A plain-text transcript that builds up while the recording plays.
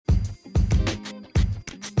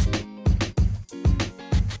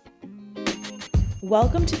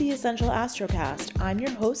Welcome to the Essential Astrocast. I'm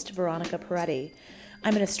your host, Veronica Peretti.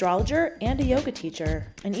 I'm an astrologer and a yoga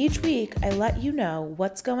teacher, and each week I let you know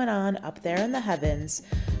what's going on up there in the heavens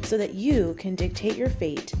so that you can dictate your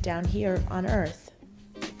fate down here on Earth.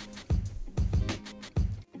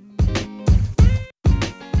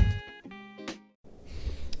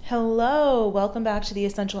 Hello, welcome back to the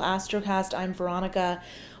Essential Astrocast. I'm Veronica.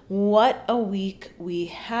 What a week we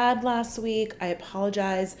had last week. I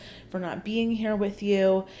apologize for not being here with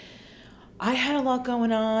you. I had a lot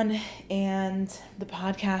going on and the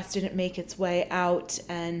podcast didn't make its way out,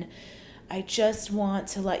 and I just want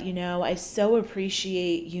to let you know I so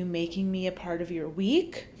appreciate you making me a part of your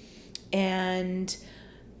week. And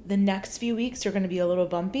the next few weeks are going to be a little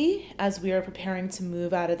bumpy as we are preparing to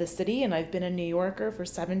move out of the city, and I've been a New Yorker for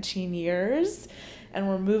 17 years and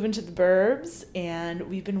we're moving to the burbs, and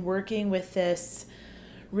we've been working with this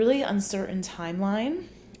really uncertain timeline,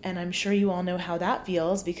 and I'm sure you all know how that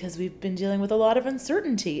feels because we've been dealing with a lot of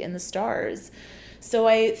uncertainty in the stars. So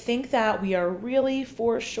I think that we are really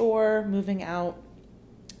for sure moving out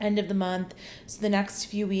end of the month. So the next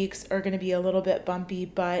few weeks are going to be a little bit bumpy,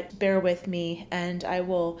 but bear with me and I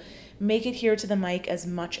will make it here to the mic as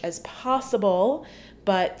much as possible,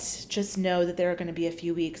 but just know that there are going to be a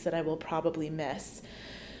few weeks that I will probably miss.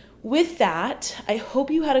 With that, I hope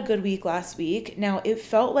you had a good week last week. Now, it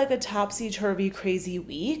felt like a topsy-turvy crazy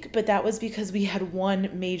week, but that was because we had one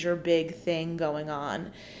major big thing going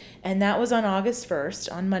on. And that was on August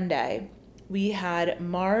 1st, on Monday. We had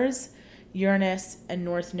Mars, Uranus, and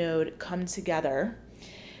North Node come together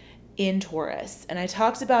in Taurus. And I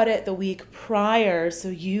talked about it the week prior, so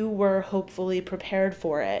you were hopefully prepared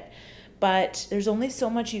for it. But there's only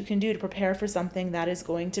so much you can do to prepare for something that is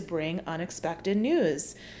going to bring unexpected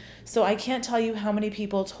news. So I can't tell you how many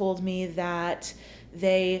people told me that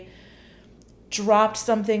they dropped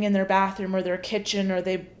something in their bathroom or their kitchen, or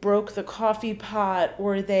they broke the coffee pot,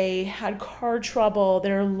 or they had car trouble.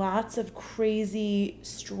 There are lots of crazy,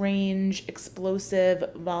 strange,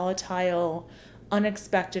 explosive, volatile,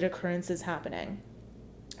 unexpected occurrences happening.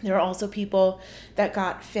 There are also people that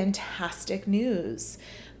got fantastic news,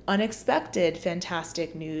 unexpected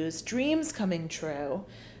fantastic news, dreams coming true.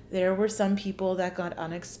 There were some people that got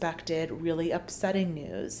unexpected, really upsetting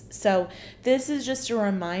news. So this is just a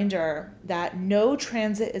reminder that no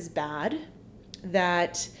transit is bad,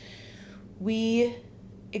 that we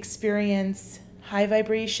experience high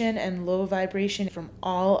vibration and low vibration from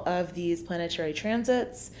all of these planetary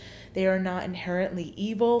transits. They are not inherently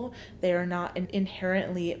evil. They are not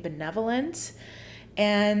inherently benevolent.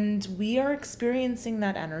 And we are experiencing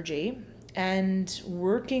that energy and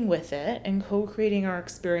working with it and co-creating our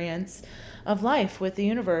experience of life with the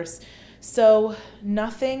universe. So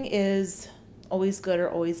nothing is always good or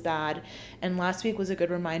always bad. And last week was a good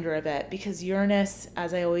reminder of it because Uranus,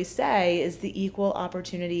 as I always say, is the equal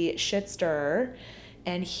opportunity shit stirrer.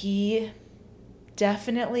 And he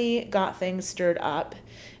definitely got things stirred up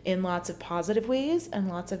in lots of positive ways and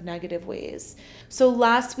lots of negative ways. So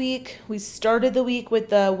last week, we started the week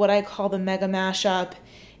with what I call the mega mashup,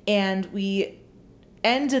 and we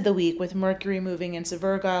ended the week with Mercury moving into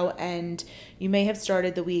Virgo, and you may have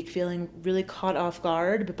started the week feeling really caught off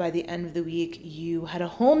guard, but by the end of the week, you had a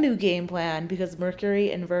whole new game plan because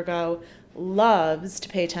Mercury in Virgo loves to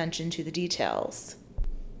pay attention to the details.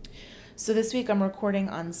 So this week I'm recording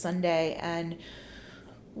on Sunday, and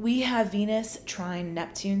we have Venus trine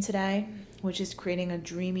Neptune today, which is creating a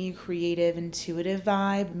dreamy, creative, intuitive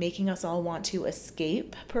vibe, making us all want to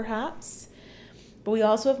escape, perhaps. But we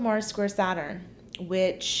also have Mars square Saturn,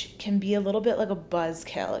 which can be a little bit like a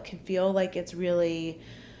buzzkill. It can feel like it's really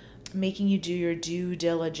making you do your due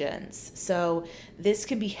diligence. So this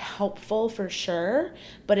can be helpful for sure,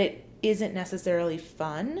 but it isn't necessarily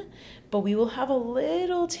fun. But we will have a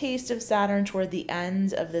little taste of Saturn toward the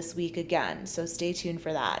end of this week again. So stay tuned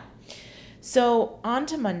for that. So on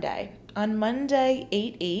to Monday. On Monday,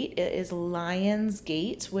 8/8, it is Lion's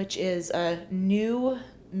Gate, which is a new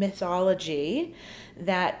mythology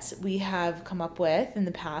that we have come up with in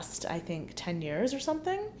the past, I think, 10 years or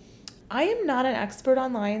something. I am not an expert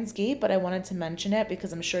on Lion's Gate, but I wanted to mention it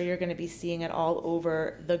because I'm sure you're going to be seeing it all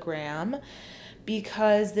over the gram,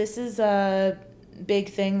 because this is a big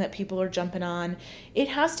thing that people are jumping on. It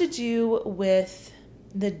has to do with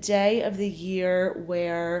the day of the year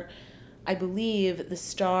where I believe the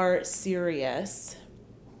star Sirius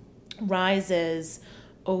rises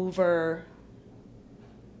over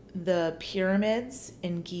the pyramids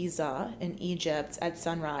in Giza in Egypt at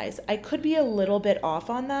sunrise. I could be a little bit off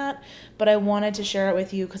on that, but I wanted to share it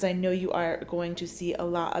with you because I know you are going to see a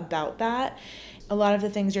lot about that. A lot of the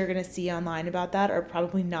things you're going to see online about that are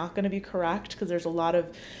probably not going to be correct because there's a lot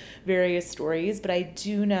of various stories, but I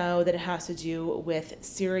do know that it has to do with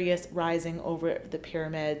Sirius rising over the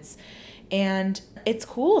pyramids. And it's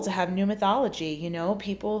cool to have new mythology. You know,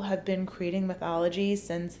 people have been creating mythology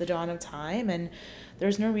since the dawn of time, and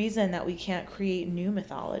there's no reason that we can't create new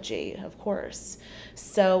mythology, of course.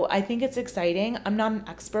 So I think it's exciting. I'm not an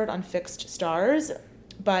expert on fixed stars,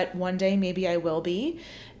 but one day maybe I will be.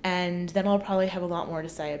 And then I'll probably have a lot more to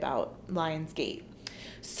say about Lionsgate.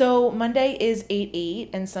 So Monday is 8/8,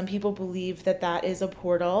 and some people believe that that is a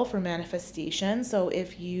portal for manifestation. So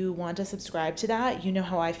if you want to subscribe to that, you know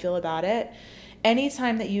how I feel about it.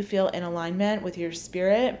 Anytime that you feel in alignment with your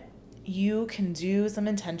spirit, you can do some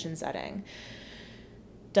intention setting.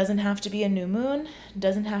 Doesn't have to be a new moon,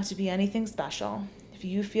 doesn't have to be anything special. If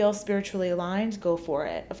you feel spiritually aligned, go for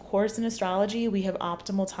it. Of course, in astrology, we have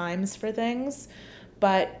optimal times for things,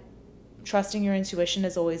 but trusting your intuition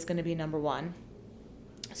is always going to be number one.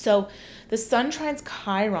 So the sun trines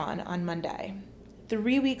Chiron on Monday.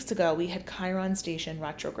 3 weeks ago, we had Chiron station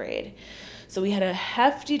retrograde. So we had a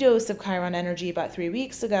hefty dose of Chiron energy about 3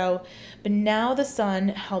 weeks ago, but now the sun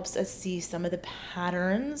helps us see some of the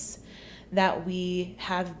patterns that we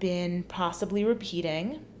have been possibly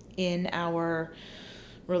repeating in our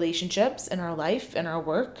relationships, in our life, in our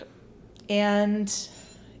work. And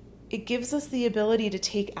it gives us the ability to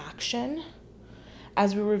take action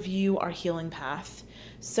as we review our healing path.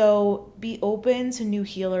 So be open to new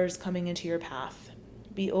healers coming into your path.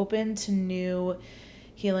 Be open to new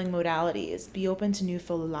healing modalities. Be open to new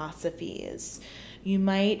philosophies. You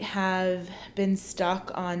might have been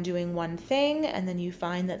stuck on doing one thing, and then you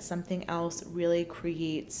find that something else really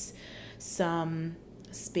creates some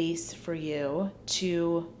space for you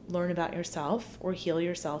to learn about yourself or heal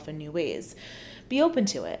yourself in new ways. Be open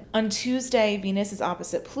to it. On Tuesday, Venus is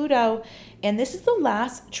opposite Pluto, and this is the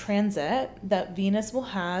last transit that Venus will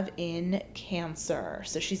have in Cancer.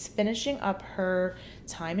 So she's finishing up her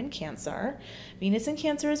time in Cancer. Venus in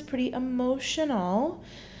Cancer is pretty emotional.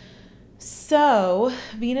 So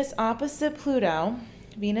Venus opposite Pluto,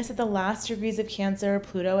 Venus at the last degrees of Cancer,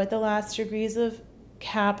 Pluto at the last degrees of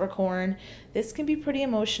Capricorn. This can be pretty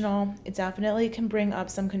emotional. It definitely can bring up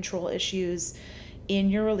some control issues in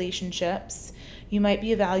your relationships. You might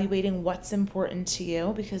be evaluating what's important to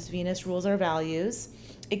you because Venus rules our values.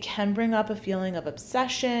 It can bring up a feeling of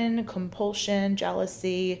obsession, compulsion,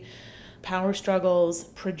 jealousy, power struggles,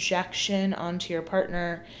 projection onto your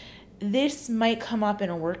partner. This might come up in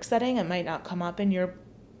a work setting. It might not come up in your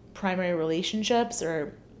primary relationships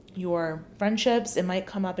or your friendships. It might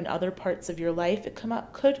come up in other parts of your life. It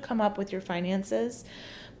could come up with your finances.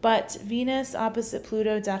 But Venus opposite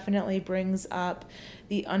Pluto definitely brings up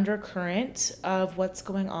the undercurrent of what's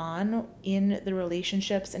going on in the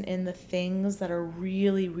relationships and in the things that are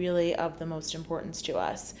really, really of the most importance to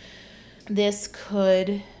us. This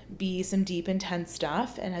could be some deep, intense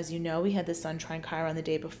stuff. And as you know, we had the sun trine Chiron the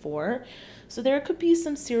day before. So there could be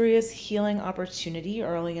some serious healing opportunity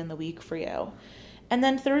early in the week for you. And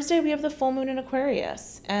then Thursday, we have the full moon in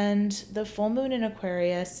Aquarius. And the full moon in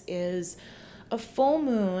Aquarius is a full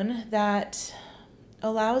moon that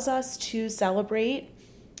allows us to celebrate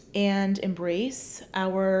and embrace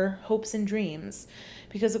our hopes and dreams,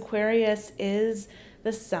 because Aquarius is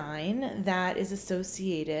the sign that is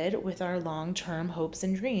associated with our long-term hopes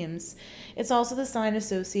and dreams. It's also the sign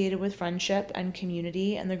associated with friendship and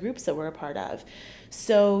community and the groups that we're a part of.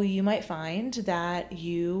 So you might find that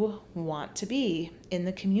you want to be in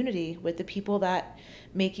the community with the people that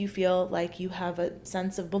make you feel like you have a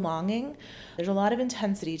sense of belonging. There's a lot of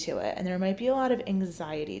intensity to it, and there might be a lot of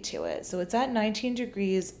anxiety to it. So it's at 19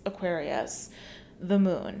 degrees Aquarius, the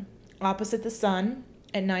moon, opposite the sun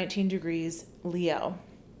at 19 degrees Leo.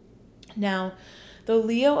 Now, the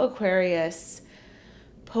Leo Aquarius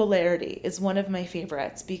polarity is one of my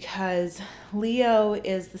favorites because Leo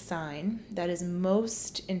is the sign that is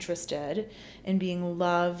most interested in being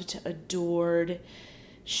loved, adored,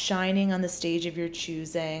 shining on the stage of your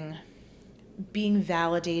choosing, being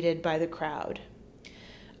validated by the crowd.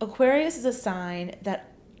 Aquarius is a sign that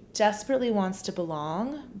desperately wants to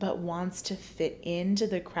belong, but wants to fit into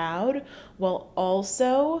the crowd while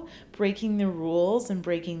also breaking the rules and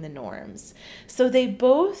breaking the norms. So they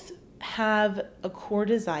both have a core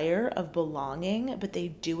desire of belonging, but they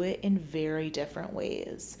do it in very different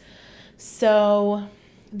ways. So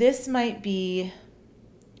this might be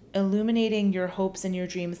illuminating your hopes and your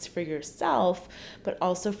dreams for yourself, but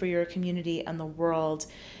also for your community and the world.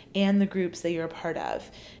 and the groups that you're a part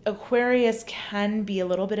of. Aquarius can be a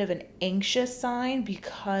little bit of an anxious sign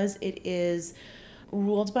because it is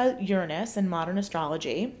ruled by Uranus in modern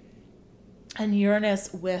astrology. And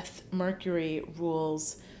Uranus with Mercury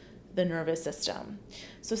rules the nervous system.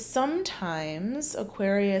 So sometimes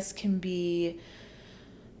Aquarius can be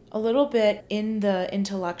a little bit in the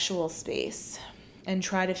intellectual space and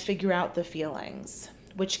try to figure out the feelings,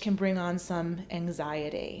 which can bring on some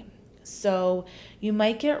anxiety. So you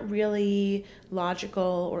might get really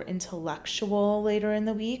logical or intellectual later in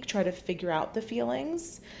the week, try to figure out the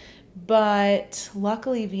feelings. But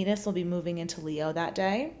luckily, Venus will be moving into Leo that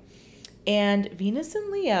day. And Venus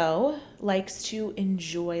in Leo likes to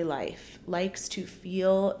enjoy life, likes to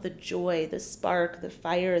feel the joy, the spark, the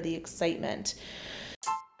fire, the excitement.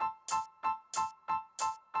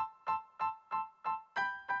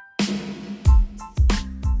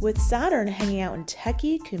 With Saturn hanging out in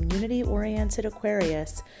techie, community-oriented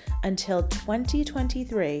Aquarius until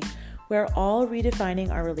 2023, we're all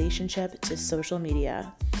redefining our relationship to social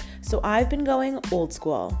media. So I've been going old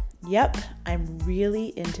school. Yep, I'm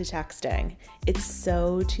really into texting. It's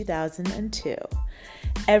so 2002.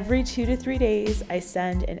 Every 2 to 3 days, I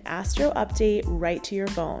send an astro update right to your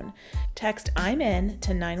phone. Text I'm in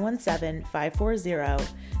to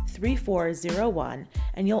 917-540-3401,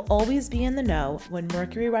 and you'll always be in the know when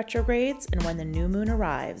Mercury retrogrades and when the new moon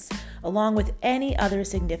arrives, along with any other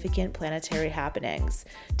significant planetary happenings.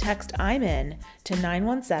 Text I'm in to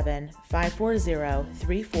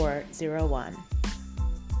 917-540-3401.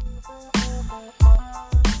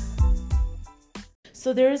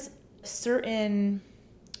 So there's certain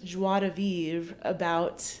joie de vivre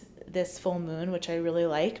about this full moon, which I really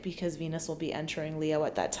like because Venus will be entering Leo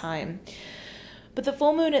at that time. But the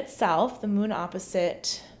full moon itself, the moon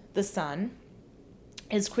opposite the sun,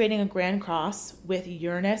 is creating a grand cross with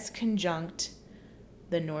Uranus conjunct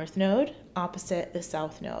the north node opposite the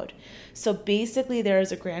south node. So basically there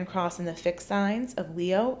is a grand cross in the fixed signs of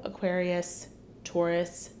Leo, Aquarius,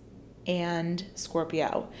 Taurus, and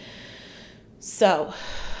Scorpio. So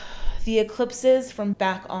the eclipses from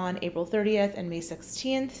back on April 30th and May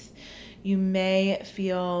 16th, you may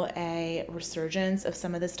feel a resurgence of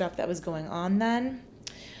some of the stuff that was going on then.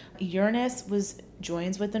 Uranus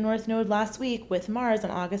joins with the North Node last week with Mars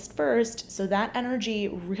on August 1st, so that energy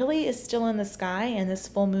really is still in the sky, and this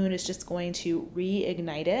full moon is just going to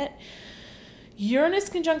reignite it. Uranus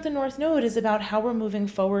conjunct the North Node is about how we're moving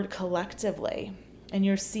forward collectively. And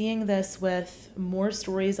you're seeing this with more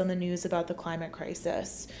stories on the news about the climate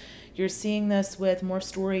crisis. You're seeing this with more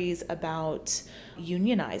stories about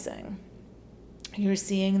unionizing. You're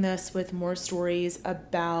seeing this with more stories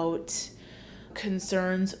about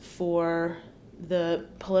concerns for the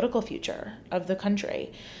political future of the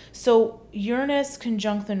country. So Uranus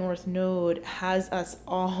conjunct the North Node has us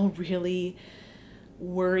all really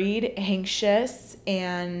worried, anxious,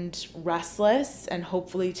 and restless, and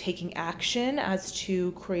hopefully taking action as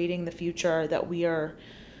to creating the future that we are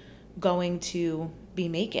going to be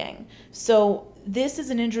making. So this is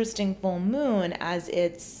an interesting full moon as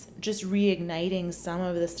it's just reigniting some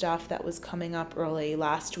of the stuff that was coming up early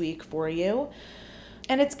last week for you.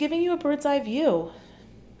 And it's giving you a bird's eye view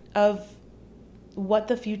of what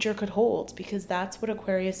the future could hold, because that's what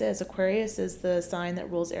Aquarius is. Aquarius is the sign that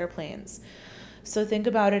rules airplanes. So think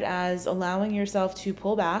about it as allowing yourself to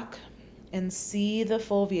pull back and see the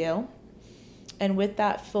full view. And with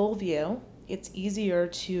that full view, it's easier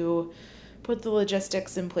to put the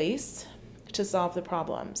logistics in place to solve the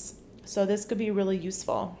problems. So this could be really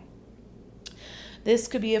useful. This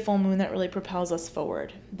could be a full moon that really propels us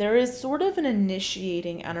forward. There is sort of an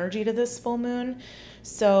initiating energy to this full moon,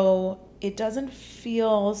 so it doesn't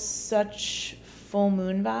feel such full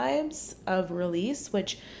moon vibes of release,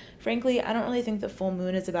 which frankly, I don't really think the full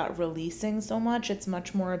moon is about releasing so much. It's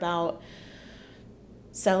much more about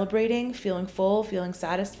celebrating, feeling full, feeling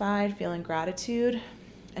satisfied, feeling gratitude.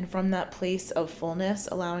 And from that place of fullness,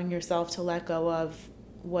 allowing yourself to let go of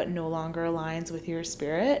what no longer aligns with your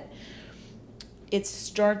spirit. It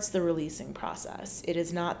starts the releasing process. It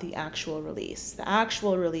is not the actual release. The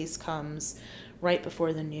actual release comes right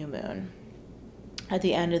before the new moon, at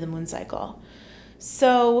the end of the moon cycle.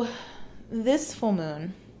 So this full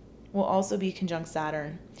moon will also be conjunct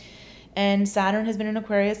Saturn. And Saturn has been in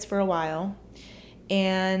Aquarius for a while.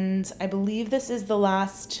 And I believe this is the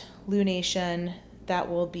last lunation that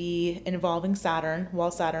will be involving Saturn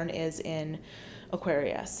while Saturn is in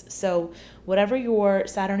Aquarius. So whatever your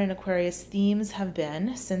Saturn and Aquarius themes have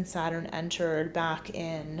been since Saturn entered back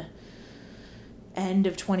in end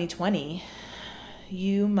of 2020,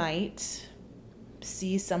 you might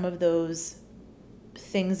see some of those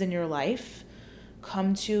things in your life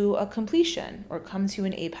come to a completion or come to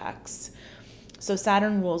an apex. So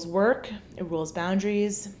Saturn rules work, it rules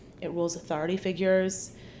boundaries, it rules authority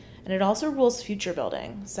figures, and it also rules future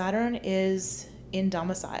building. Saturn is in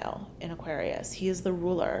domicile in Aquarius. He is the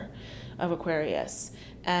ruler of Aquarius.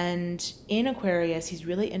 And in Aquarius, he's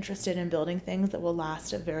really interested in building things that will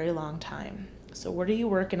last a very long time. So what are you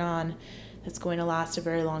working on that's going to last a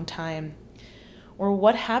very long time? Or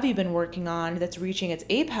what have you been working on that's reaching its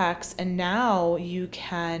apex, and now you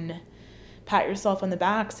can pat yourself on the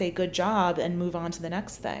back, say good job, and move on to the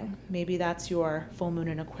next thing. Maybe that's your full moon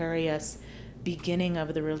in Aquarius, beginning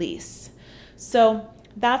of the release. So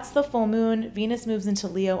that's the full moon. Venus moves into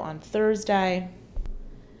Leo on Thursday.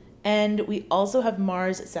 And we also have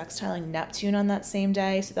Mars sextiling Neptune on that same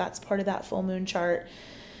day. So that's part of that full moon chart.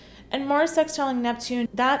 And Mars sextiling Neptune,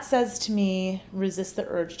 that says to me, resist the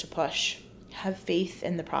urge to push. Have faith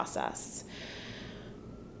in the process.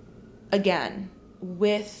 Again,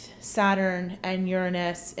 with Saturn and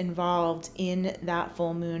Uranus involved in that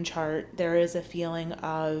full moon chart, there is a feeling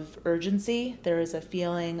of urgency. There is a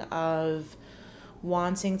feeling of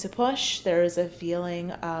wanting to push. There is a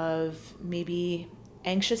feeling of maybe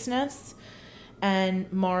anxiousness.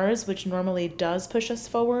 And Mars, which normally does push us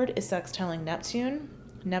forward, is sextiling Neptune.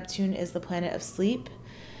 Neptune is the planet of sleep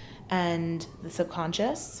and the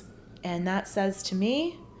subconscious. And that says to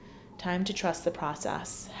me, time to trust the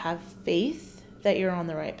process. Have faith that you're on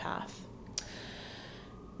the right path.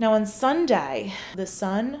 Now on Sunday, the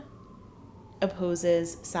Sun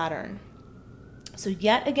opposes Saturn. So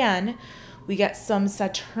yet again, we get some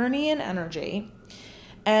Saturnian energy,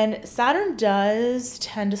 and Saturn does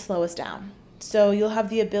tend to slow us down. So you'll have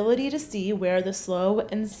the ability to see where the slow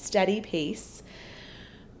and steady pace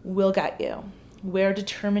will get you, where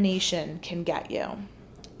determination can get you.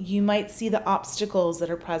 You might see the obstacles that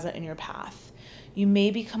are present in your path. You may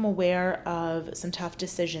become aware of some tough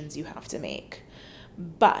decisions you have to make.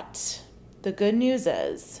 But the good news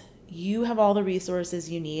is you have all the resources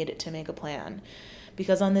you need to make a plan.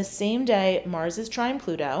 Because on this same day, Mars is trine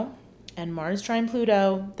Pluto, and Mars trine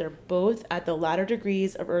Pluto, they're both at the latter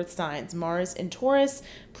degrees of Earth signs. Mars in Taurus,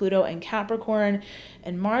 Pluto in Capricorn,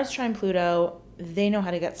 and Mars trine Pluto, they know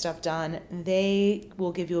how to get stuff done. They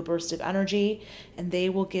will give you a burst of energy, and they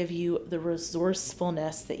will give you the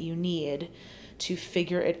resourcefulness that you need to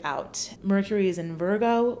figure it out. Mercury is in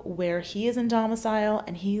Virgo, where he is in domicile,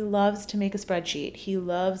 and he loves to make a spreadsheet. He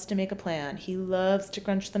loves to make a plan. He loves to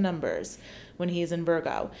crunch the numbers when he is in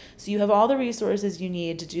Virgo. So you have all the resources you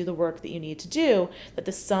need to do the work that you need to do, that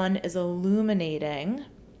the Sun is illuminating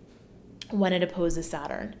when it opposes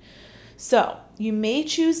Saturn. So you may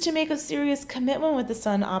choose to make a serious commitment with the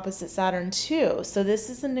Sun opposite Saturn too. So this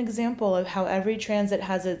is an example of how every transit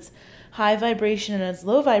has its high vibration and its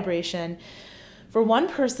low vibration. For one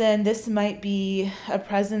person, this might be a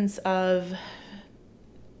presence of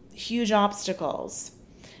huge obstacles.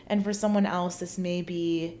 And for someone else, this may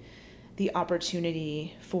be the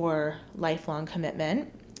opportunity for lifelong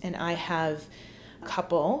commitment. And I have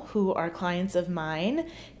couple who are clients of mine,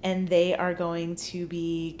 and they are going to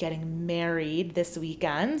be getting married this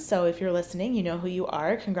weekend. So if you're listening, you know who you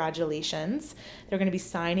are. Congratulations. They're going to be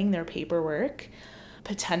signing their paperwork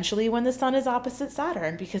potentially when the Sun is opposite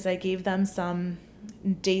Saturn, because I gave them some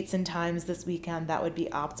dates and times this weekend that would be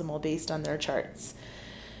optimal based on their charts.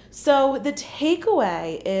 So the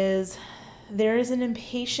takeaway is there is an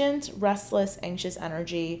impatient, restless, anxious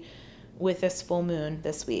energy with this full moon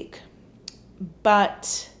this week.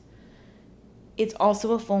 But it's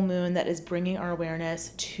also a full moon that is bringing our awareness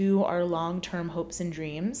to our long-term hopes and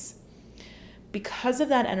dreams. Because of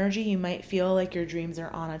that energy, you might feel like your dreams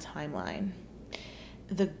are on a timeline.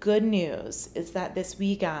 The good news is that this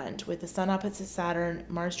weekend, with the Sun opposite Saturn,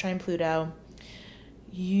 Mars trine Pluto,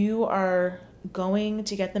 you are going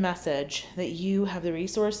to get the message that you have the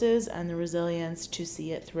resources and the resilience to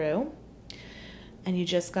see it through. And you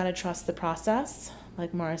just got to trust the process,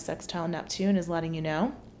 like Mars sextile Neptune is letting you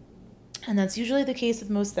know. And that's usually the case with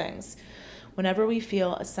most things. Whenever we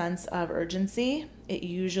feel a sense of urgency, it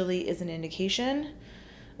usually is an indication,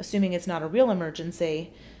 assuming it's not a real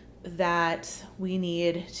emergency, that we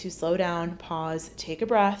need to slow down, pause, take a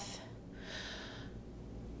breath,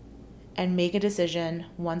 and make a decision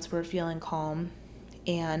once we're feeling calm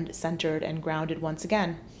and centered and grounded once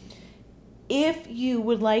again. If you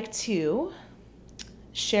would like to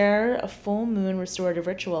share a full moon restorative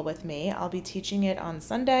ritual with me, I'll be teaching it on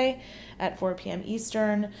Sunday at 4 p.m.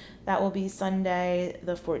 Eastern. That will be Sunday,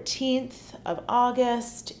 the 14th of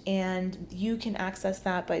August, and you can access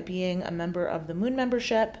that by being a member of the Moon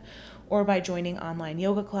membership or by joining Online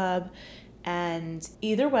Yoga Club. And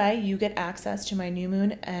either way, you get access to my new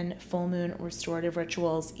moon and full moon restorative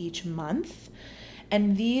rituals each month.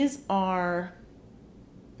 And these are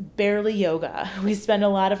barely yoga. We spend a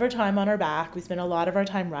lot of our time on our back. We spend a lot of our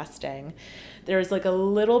time resting. There's like a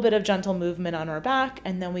little bit of gentle movement on our back,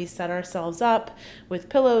 and then we set ourselves up with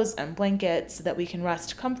pillows and blankets so that we can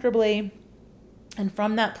rest comfortably. And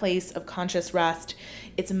from that place of conscious rest,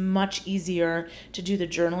 it's much easier to do the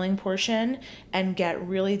journaling portion and get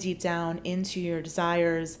really deep down into your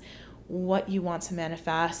desires, what you want to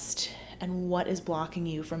manifest, and what is blocking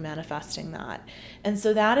you from manifesting that. And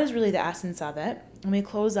so that is really the essence of it. And we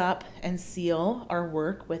close up and seal our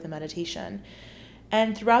work with a meditation.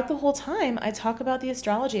 And throughout the whole time, I talk about the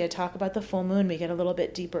astrology. I talk about the full moon. We get a little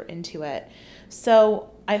bit deeper into it.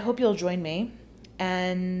 So I hope you'll join me.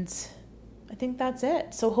 And I think that's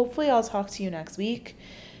it. So hopefully I'll talk to you next week.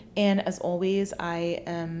 And as always, I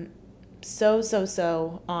am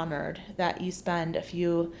so honored that you spend a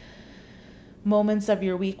few moments of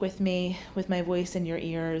your week with me, with my voice in your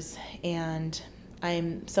ears. And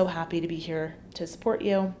I'm so happy to be here to support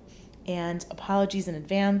you. And apologies in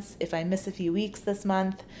advance if I miss a few weeks this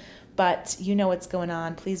month, but you know what's going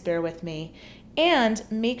on. Please bear with me. And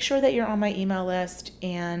make sure that you're on my email list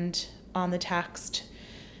and on the text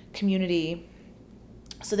community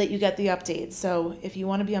so that you get the updates. So if you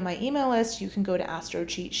want to be on my email list, you can go to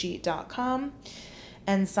astrocheatsheet.com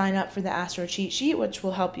and sign up for the Astro Cheat Sheet, which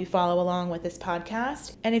will help you follow along with this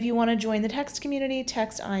podcast. And if you want to join the text community,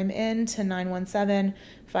 text I'm in to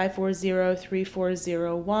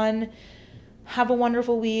 917-540-3401. Have a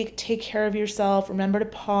wonderful week. Take care of yourself. Remember to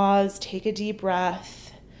pause, take a deep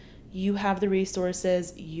breath. You have the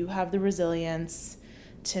resources, you have the resilience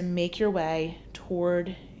to make your way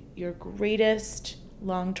toward your greatest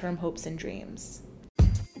long-term hopes and dreams.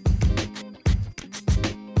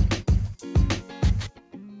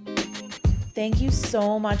 Thank you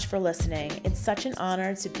so much for listening. It's such an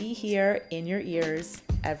honor to be here in your ears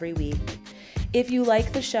every week. If you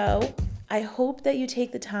like the show, I hope that you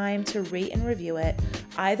take the time to rate and review it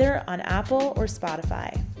either on Apple or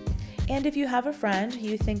Spotify. And if you have a friend who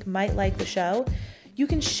you think might like the show, you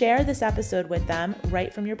can share this episode with them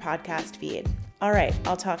right from your podcast feed. All right,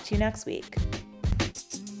 I'll talk to you next week.